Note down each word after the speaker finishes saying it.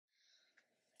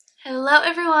Hello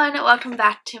everyone, welcome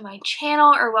back to my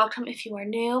channel, or welcome if you are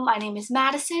new. My name is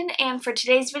Madison, and for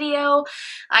today's video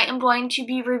I am going to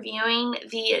be reviewing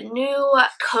the new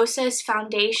KOSAS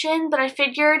foundation. But I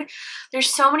figured there's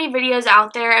so many videos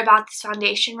out there about this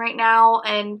foundation right now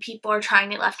and people are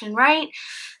trying it left and right,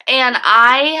 and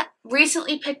I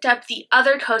recently picked up the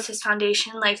other KOSAS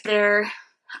foundation, like their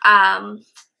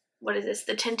what is this,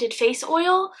 the tinted face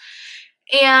oil.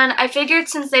 And I figured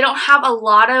since they don't have a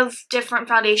lot of different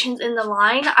foundations in the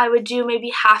line, I would do maybe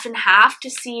half and half to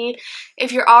see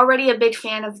if you're already a big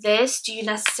fan of this, do you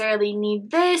necessarily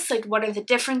need this? Like, what are the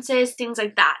differences? Things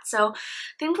like that. So I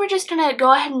think we're just going to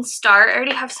go ahead and start. I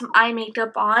already have some eye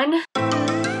makeup on.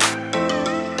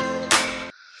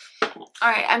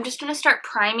 Alright, I'm just going to start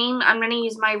priming. I'm going to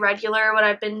use my regular, what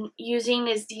I've been using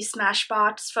is the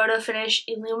Smashbox Photo Finish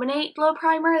Illuminate Glow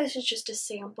Primer. This is just a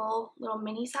sample, little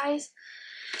mini size.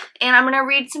 And I'm going to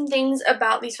read some things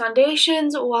about these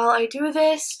foundations while I do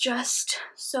this, just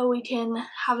so we can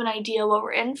have an idea what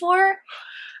we're in for.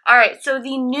 Alright, so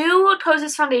the new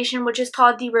KOSAS foundation, which is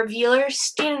called the Revealer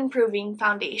Skin Improving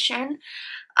Foundation,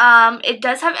 it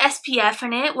does have SPF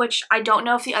in it, which I don't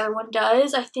know if the other one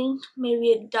does. I think maybe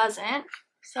it doesn't.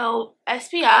 So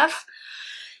SPF,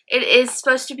 it is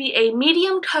supposed to be a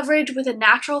medium coverage with a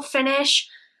natural finish,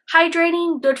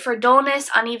 hydrating, good for dullness,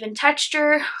 uneven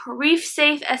texture, reef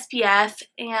safe SPF,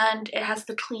 and it has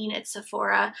the Clean It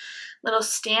Sephora little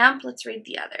stamp. Let's read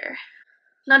the other.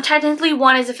 Now, technically,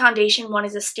 one is a foundation, one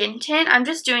is a skin tint. I'm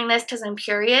just doing this because I'm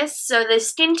curious. So the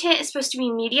skin tint is supposed to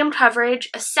be medium coverage,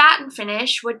 a satin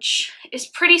finish, which is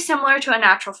pretty similar to a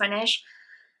natural finish.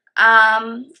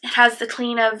 It has the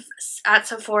Clean It at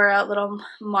Sephora little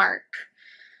mark.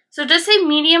 So it does say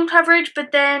medium coverage,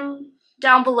 but then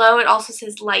down below it also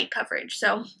says light coverage.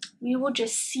 So we will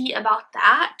just see about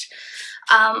that.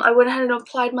 I went ahead and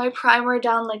applied my primer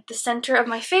down like the center of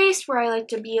my face where I like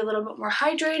to be a little bit more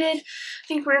hydrated. I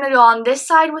think we're going to go on this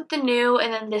side with the new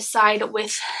and then this side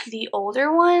with the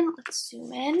older one. Let's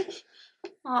zoom in.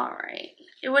 Alright,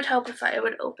 it would help if I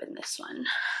would open this one.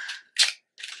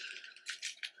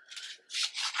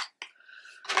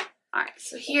 Alright,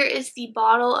 so here is the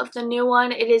bottle of the new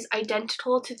one. It is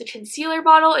identical to the concealer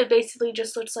bottle. It basically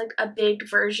just looks like a big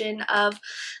version of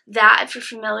that, if you're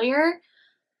familiar.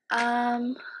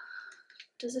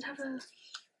 Does it have a...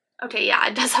 Okay, yeah,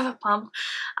 it does have a pump.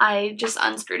 I just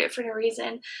unscrewed it for no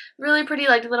reason. Really pretty,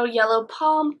 like, little yellow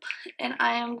pump. And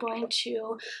I am going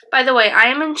to... By the way, I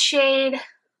am in shade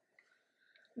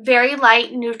Very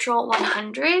Light Neutral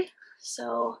 100.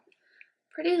 So,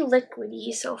 pretty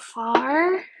liquidy so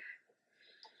far.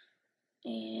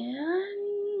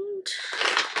 And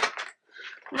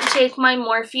I'm going to take my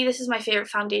Morphe. This is my favorite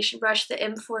foundation brush, the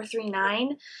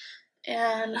M439.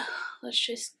 And let's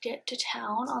just get to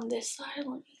town on this side.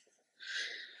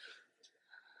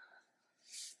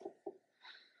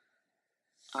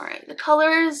 Alright, the color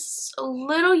is a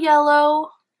little yellow,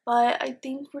 but I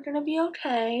think we're going to be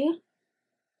okay.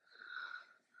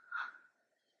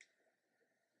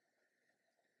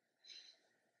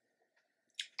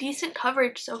 Decent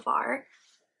coverage so far.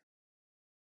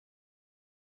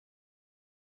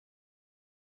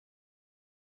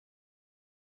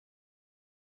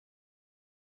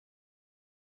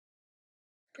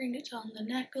 Bring it down the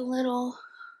neck a little.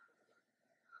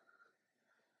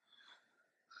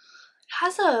 It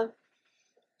has a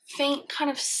faint kind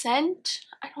of scent.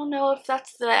 I don't know if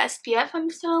that's the SPF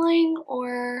I'm smelling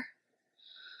or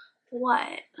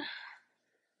what.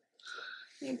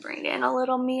 Let me bring it in a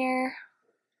little mirror.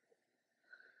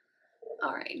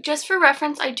 Alright, just for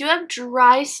reference, I do have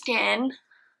dry skin,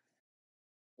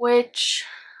 which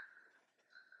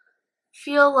I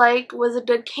feel like was a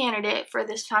good candidate for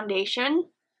this foundation.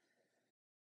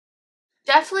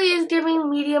 Definitely is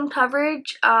giving medium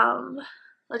coverage.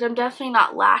 Like, I'm definitely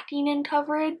not lacking in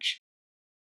coverage.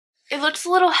 It looks a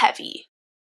little heavy.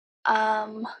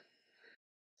 You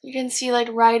can see, like,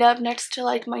 right up next to,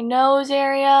 like, my nose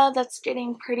area, that's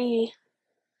getting pretty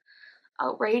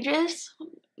outrageous.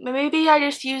 Maybe I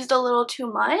just used a little too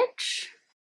much.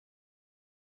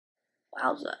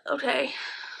 Wowza. Okay.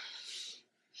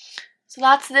 So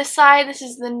that's this side. This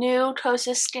is the new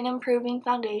KOSAS Skin Improving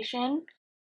Foundation.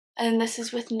 And this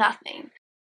is with nothing.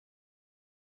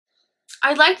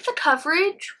 I like the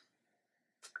coverage.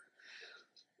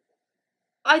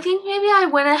 I think maybe I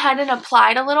went ahead and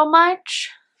applied a little much.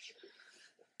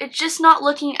 It's just not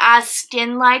looking as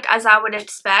skin-like as I would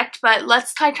expect, but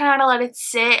let's try to let it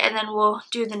sit and then we'll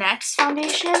do the next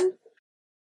foundation.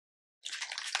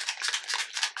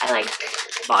 I like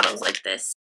bottles like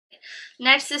this.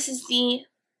 Next, this is the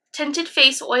tinted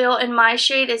face oil, and my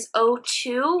shade is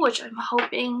 02, which I'm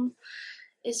hoping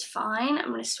is fine. I'm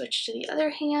going to switch to the other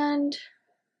hand.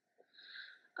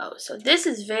 Oh, so this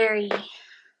is very,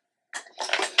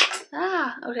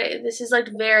 okay, this is like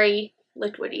very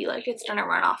liquidy, like it's gonna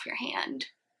run off your hand.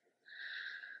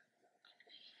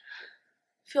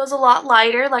 Feels a lot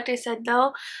lighter, like I said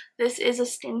though, this is a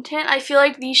skin tint. I feel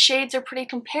like these shades are pretty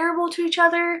comparable to each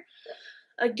other.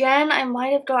 Again, I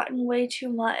might have gotten way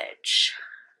too much.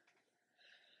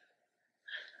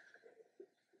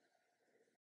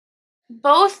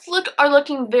 Both are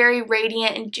looking very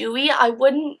radiant and dewy. I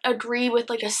wouldn't agree with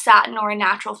like a satin or a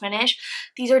natural finish.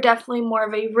 These are definitely more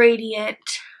of a radiant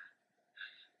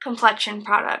complexion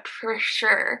product for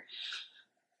sure.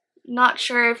 Not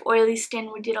sure if oily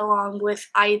skin would get along with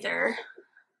either.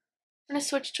 I'm going to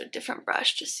switch to a different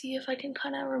brush to see if I can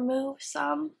kind of remove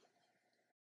some.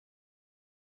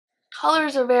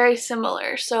 Colors are very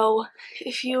similar, so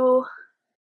if you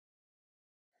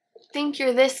think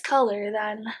you're this color,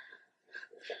 then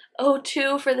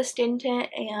 02 for the skin tint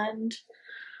and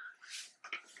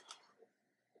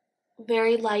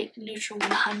very light neutral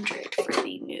 100 for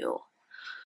the new.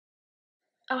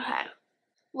 Okay,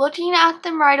 looking at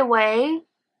them right away,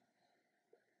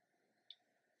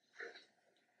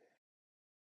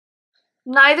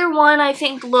 neither one I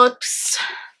think looks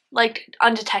like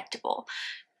undetectable.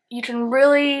 You can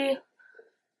really,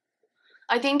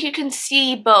 I think you can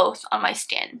see both on my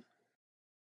skin.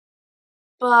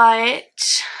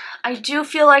 But I do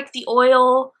feel like the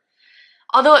oil,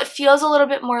 although it feels a little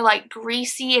bit more like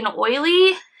greasy and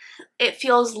oily, it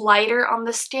feels lighter on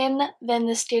the skin than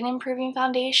the Skin Improving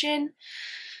Foundation.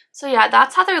 So yeah,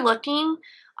 that's how they're looking.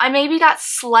 I maybe got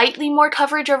slightly more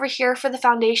coverage over here for the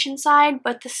foundation side,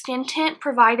 but the skin tint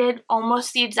provided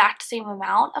almost the exact same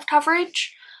amount of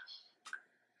coverage.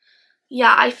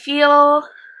 Yeah, I feel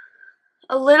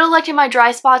a little like in my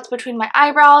dry spots between my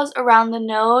eyebrows, around the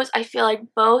nose. I feel like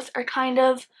both are kind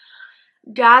of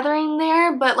gathering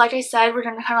there, but like I said, we're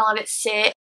gonna kind of let it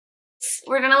sit.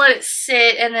 We're gonna let it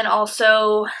sit and then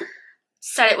also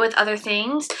set it with other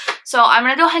things. So I'm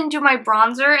gonna go ahead and do my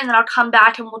bronzer, and then I'll come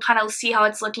back and we'll kind of see how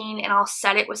it's looking, and I'll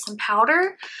set it with some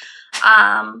powder.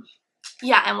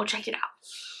 Yeah, and we'll check it out.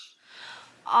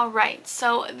 Alright,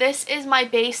 so this is my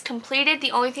base completed.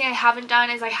 The only thing I haven't done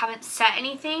is I haven't set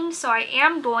anything, so I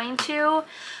am going to.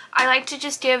 I like to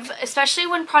just give, especially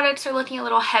when products are looking a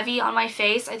little heavy on my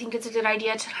face, I think it's a good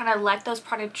idea to kind of let those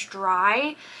products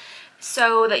dry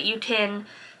so that you can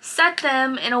set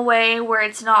them in a way where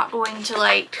it's not going to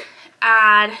like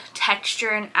add texture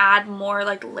and add more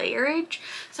like layerage.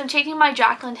 So I'm taking my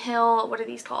Jaclyn Hill, what are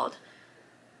these called?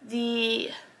 The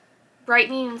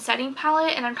brightening and setting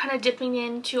palette, and I'm kind of dipping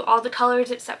into all the colors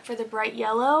except for the bright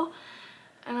yellow,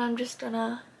 and I'm just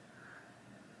gonna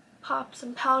pop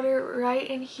some powder right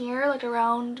in here, like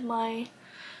around my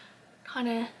kind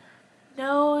of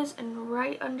nose and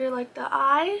right under like the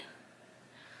eye.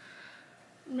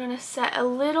 I'm gonna set a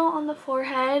little on the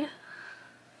forehead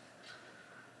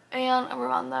and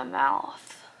around the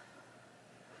mouth.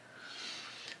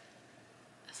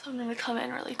 So I'm gonna come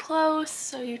in really close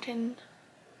so you can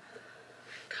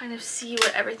kind of see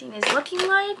what everything is looking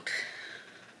like.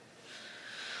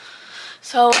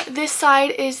 So this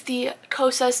side is the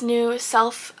KOSAS new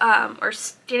or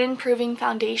Skin Improving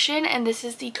Foundation, and this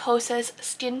is the KOSAS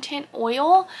Skin Tint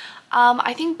Oil.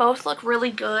 I think both look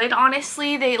really good,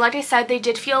 honestly. They, like I said, they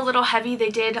did feel a little heavy. They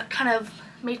did kind of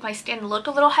make my skin look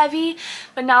a little heavy,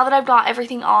 but now that I've got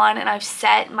everything on and I've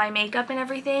set my makeup and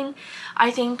everything,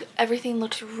 I think everything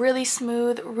looks really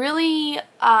smooth, really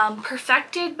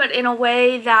perfected, but in a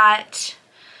way that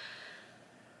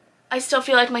I still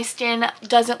feel like my skin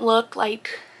doesn't look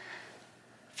like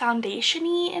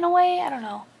foundation-y in a way. I don't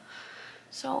know.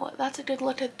 So that's a good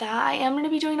look at that. I am going to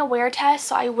be doing a wear test,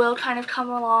 so I will kind of come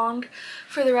along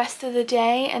for the rest of the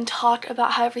day and talk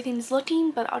about how everything's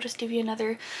looking, but I'll just give you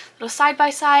another little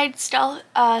side-by-side.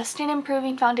 Skin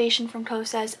Improving Foundation from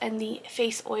KOSAS and the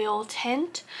Face Oil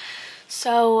Tint.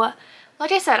 So,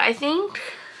 like I said, I think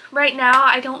right now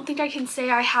I don't think I can say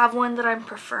I have one that I'm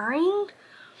preferring.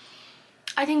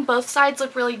 I think both sides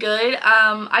look really good.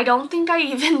 I don't think I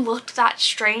even looked that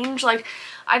strange. Like,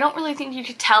 I don't really think you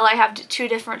could tell I have two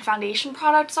different foundation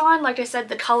products on. Like I said,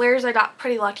 the colors, I got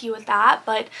pretty lucky with that,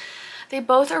 but they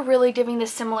both are really giving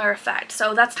this similar effect.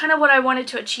 So that's kind of what I wanted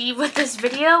to achieve with this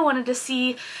video. I wanted to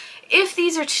see if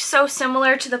these are so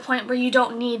similar to the point where you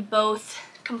don't need both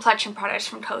complexion products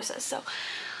from KOSAS. So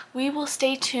we will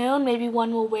stay tuned. Maybe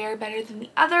one will wear better than the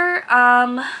other.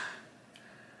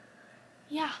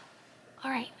 Yeah.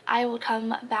 Alright, I will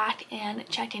come back and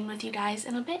check in with you guys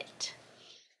in a bit.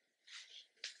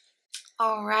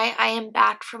 Alright, I am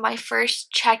back for my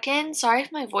first check-in. Sorry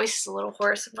if my voice is a little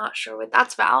hoarse, I'm not sure what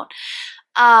that's about.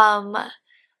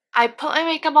 I put my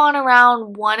makeup on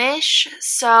around 1-ish,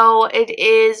 so it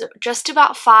is just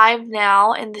about 5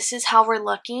 now, and this is how we're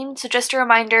looking. So just a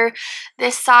reminder,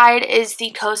 this side is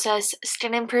the KOSAS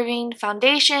Skin Improving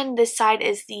Foundation, this side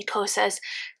is the KOSAS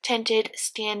Tinted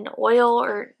Skin Oil,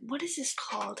 or what is this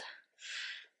called?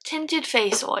 Tinted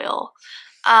Face Oil.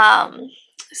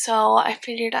 So I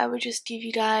figured I would just give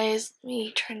you guys, let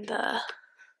me turn the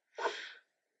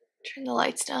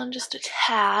lights down just a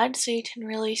tad so you can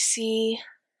really see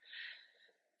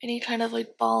any kind of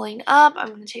like balling up. I'm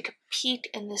going to take a peek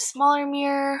in this smaller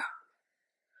mirror.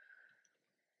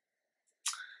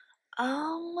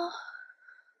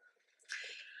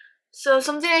 So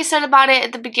something I said about it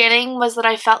at the beginning was that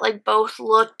I felt like both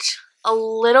looked a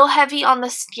little heavy on the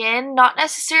skin, not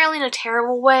necessarily in a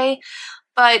terrible way,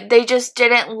 but they just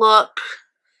didn't look,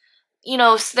 you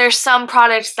know, there's some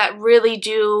products that really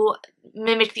do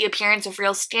mimic the appearance of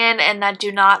real skin and that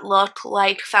do not look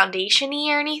like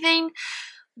foundation-y or anything,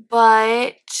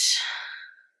 but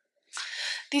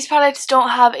these products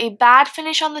don't have a bad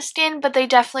finish on the skin, but they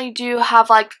definitely do have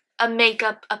like a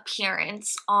makeup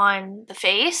appearance on the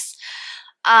face.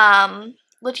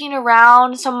 Looking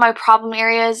around, some of my problem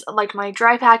areas, like my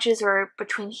dry patches, are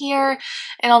between here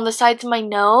and on the sides of my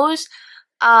nose.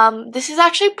 This is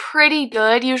actually pretty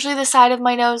good. Usually the side of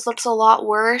my nose looks a lot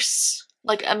worse,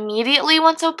 like immediately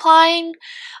once applying.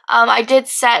 I did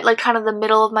set like kind of the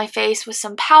middle of my face with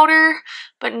some powder,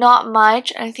 but not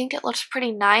much. I think it looks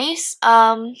pretty nice.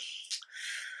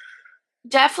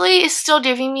 Definitely is still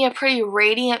giving me a pretty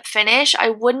radiant finish.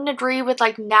 I wouldn't agree with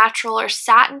like natural or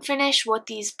satin finish, what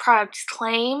these products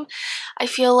claim. I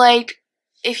feel like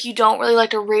if you don't really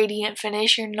like a radiant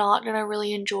finish, you're not going to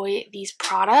really enjoy these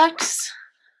products.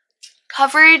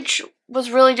 Coverage was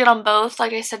really good on both,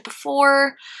 like I said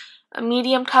before. A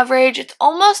medium coverage. It's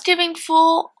almost giving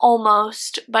full,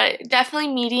 almost, but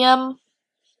definitely medium.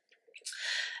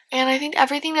 And I think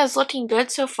everything is looking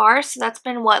good so far. So that's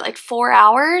been what, like 4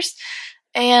 hours?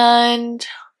 And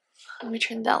let me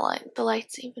turn that the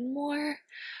lights even more. I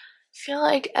feel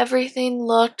like everything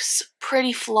looks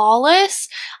pretty flawless.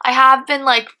 I have been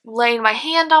like laying my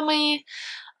hand on my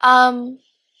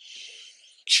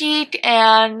cheek,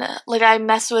 and like I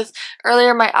messed with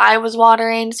earlier, my eye was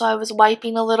watering, so I was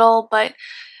wiping a little, but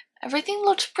everything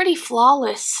looks pretty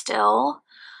flawless still.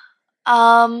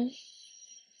 You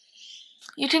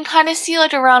can kind of see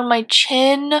like around my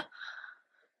chin,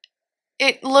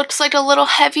 it looks like a little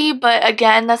heavy, but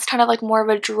again, that's kind of like more of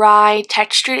a dry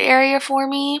textured area for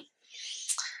me.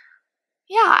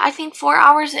 Yeah, I think 4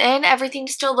 hours in, everything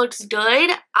still looks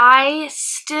good. I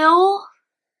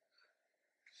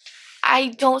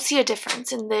don't see a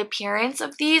difference in the appearance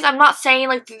of these. I'm not saying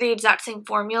like they're the exact same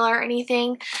formula or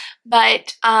anything,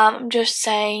 but I'm just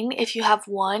saying if you have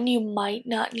one, you might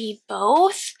not need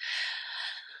both.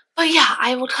 But yeah,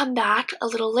 I will come back a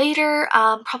little later,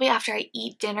 probably after I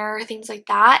eat dinner, things like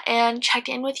that, and check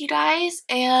in with you guys.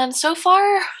 And so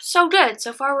far, so good.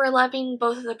 So far, we're loving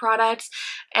both of the products,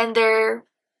 and they're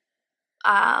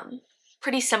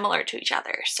pretty similar to each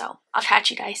other. So I'll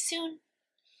catch you guys soon.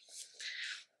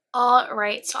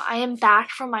 Alright, so I am back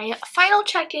for my final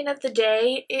check-in of the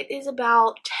day. It is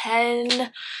about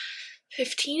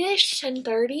 10:15-ish,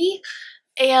 10:30,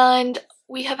 and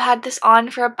we have had this on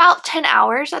for about 10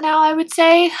 hours now, I would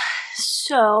say.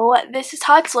 So this is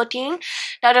how it's looking.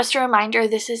 Now, just a reminder,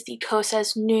 this is the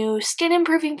KOSAS new Skin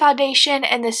Improving Foundation,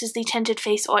 and this is the Tinted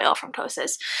Face Oil from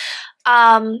KOSAS.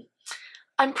 I'm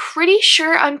pretty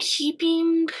sure I'm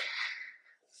keeping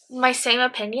my same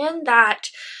opinion that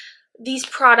these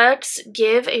products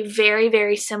give a very,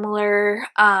 very similar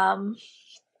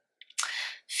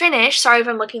finish. Sorry if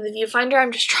I'm looking at the viewfinder.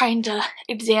 I'm just trying to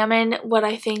examine what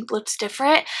I think looks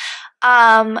different.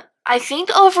 I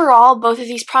think overall both of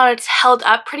these products held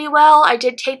up pretty well. I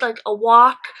did take like a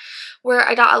walk where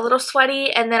I got a little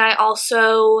sweaty, and then I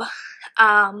also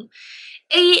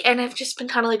ate, and I've just been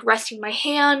kind of like resting my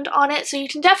hand on it. So you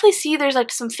can definitely see there's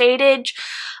like some fadage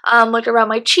like around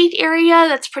my cheek area.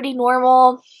 That's pretty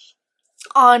normal.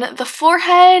 On the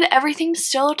forehead, everything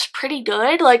still looks pretty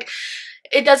good. Like,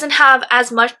 it doesn't have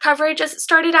as much coverage as it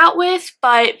started out with,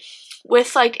 but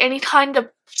with like any kind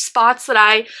of spots that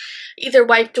I either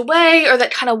wiped away or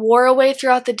that kind of wore away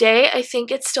throughout the day, I think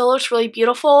it still looks really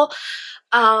beautiful.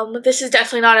 This is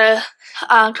definitely not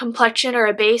a complexion or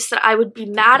a base that I would be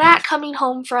mad at coming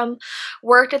home from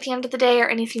work at the end of the day or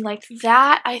anything like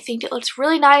that. I think it looks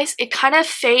really nice. It kind of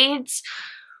fades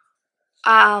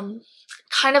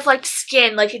kind of like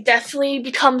skin. Like, it definitely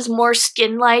becomes more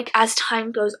skin-like as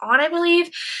time goes on, I believe.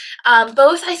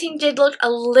 Both, I think, did look a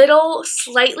little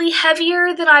slightly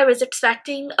heavier than I was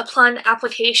expecting upon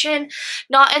application.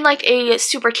 Not in like a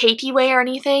super cakey way or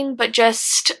anything, but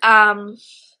just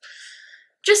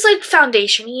like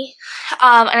foundation-y.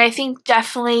 And I think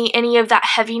definitely any of that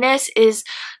heaviness is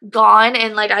gone,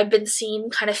 and like I've been seeing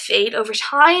kind of fade over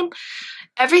time.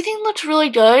 Everything looks really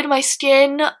good. My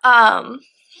skin,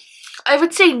 I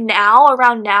would say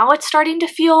around now, it's starting to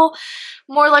feel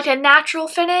more like a natural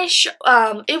finish.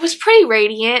 It was pretty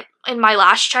radiant in my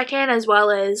last check-in, as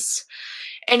well as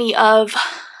any of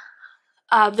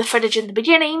the footage in the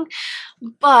beginning,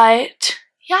 but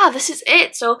yeah, this is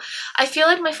it. So I feel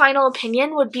like my final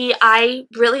opinion would be I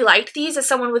really liked these. As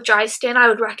someone with dry skin, I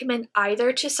would recommend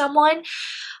either to someone.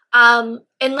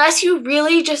 Unless you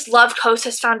really just love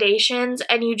KOSAS foundations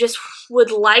and you just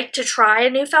would like to try a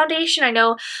new foundation. I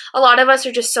know a lot of us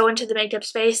are just so into the makeup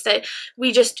space that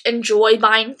we just enjoy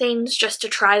buying things just to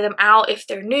try them out if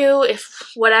they're new,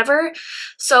 if whatever.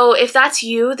 So if that's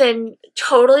you, then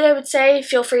totally I would say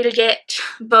feel free to get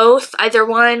both, either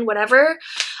one, whatever.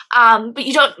 But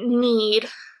you don't need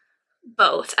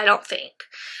both, I don't think,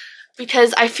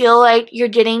 because I feel like you're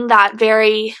getting that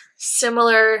very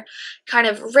similar kind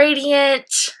of radiant,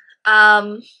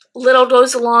 little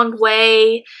goes a long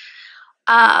way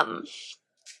kind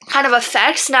of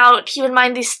effects. Now, keep in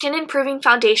mind, the skin improving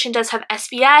foundation does have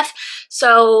SPF,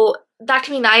 so that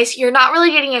can be nice. You're not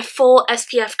really getting a full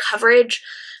SPF coverage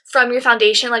from your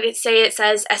foundation, like it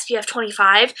says SPF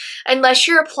 25, unless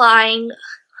you're applying,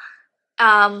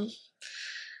 I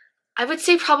would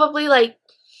say probably like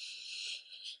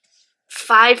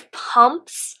 5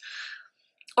 pumps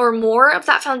or more of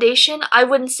that foundation. I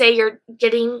wouldn't say you're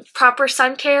getting proper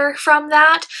sun care from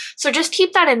that, so just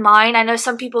keep that in mind. I know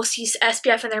some people see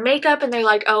SPF in their makeup and they're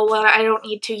like, oh, well, I don't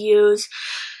need to use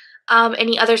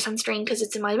any other sunscreen because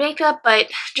it's in my makeup, but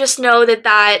just know that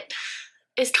that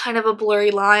is kind of a blurry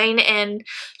line and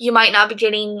you might not be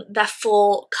getting the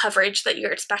full coverage that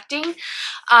you're expecting.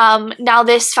 Now,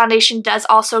 this foundation does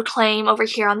also claim over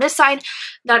here on this side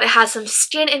that it has some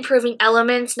skin improving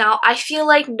elements. Now, I feel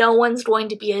like no one's going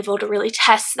to be able to really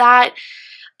test that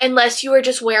unless you are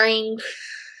just wearing...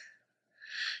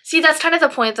 See, that's kind of the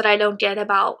point that I don't get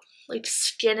about like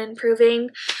skin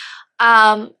improving.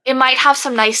 It might have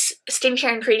some nice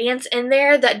skincare ingredients in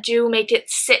there that do make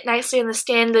it sit nicely on the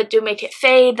skin, that do make it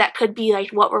fade. That could be like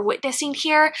what we're witnessing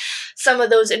here. Some of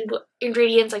those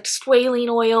ingredients like squalene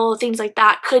oil, things like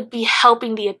that, could be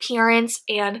helping the appearance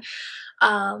and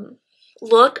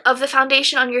look of the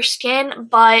foundation on your skin,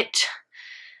 but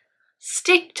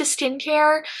stick to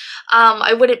skincare.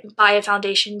 I wouldn't buy a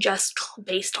foundation just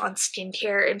based on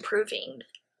skincare improving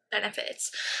benefits.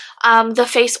 The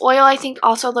face oil I think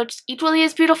also looks equally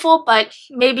as beautiful, but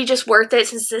maybe just worth it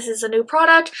since this is a new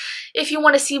product. If you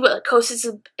want to see what KOSAS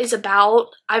is about,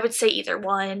 I would say either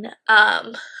one.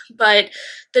 But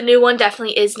the new one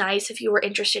definitely is nice if you were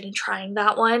interested in trying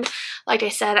that one. Like I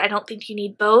said, I don't think you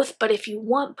need both, but if you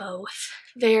want both,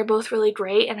 they are both really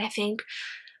great, and I think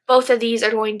both of these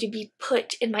are going to be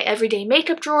put in my everyday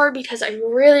makeup drawer because I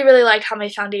really, really like how my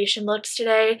foundation looks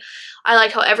today. I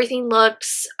like how everything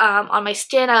looks on my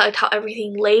skin. I like how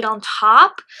everything laid on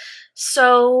top.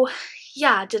 So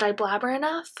yeah, did I blabber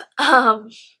enough?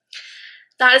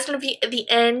 That is going to be the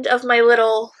end of my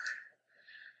little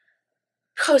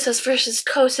KOSAS versus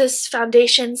KOSAS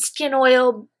foundation skin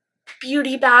oil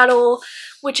beauty battle,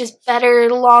 which is better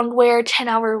long wear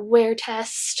 10-hour wear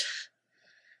test.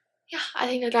 Yeah, I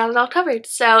think I got it all covered.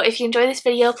 So if you enjoyed this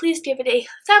video, please give it a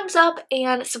thumbs up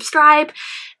and subscribe,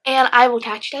 and I will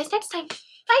catch you guys next time.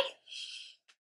 Bye!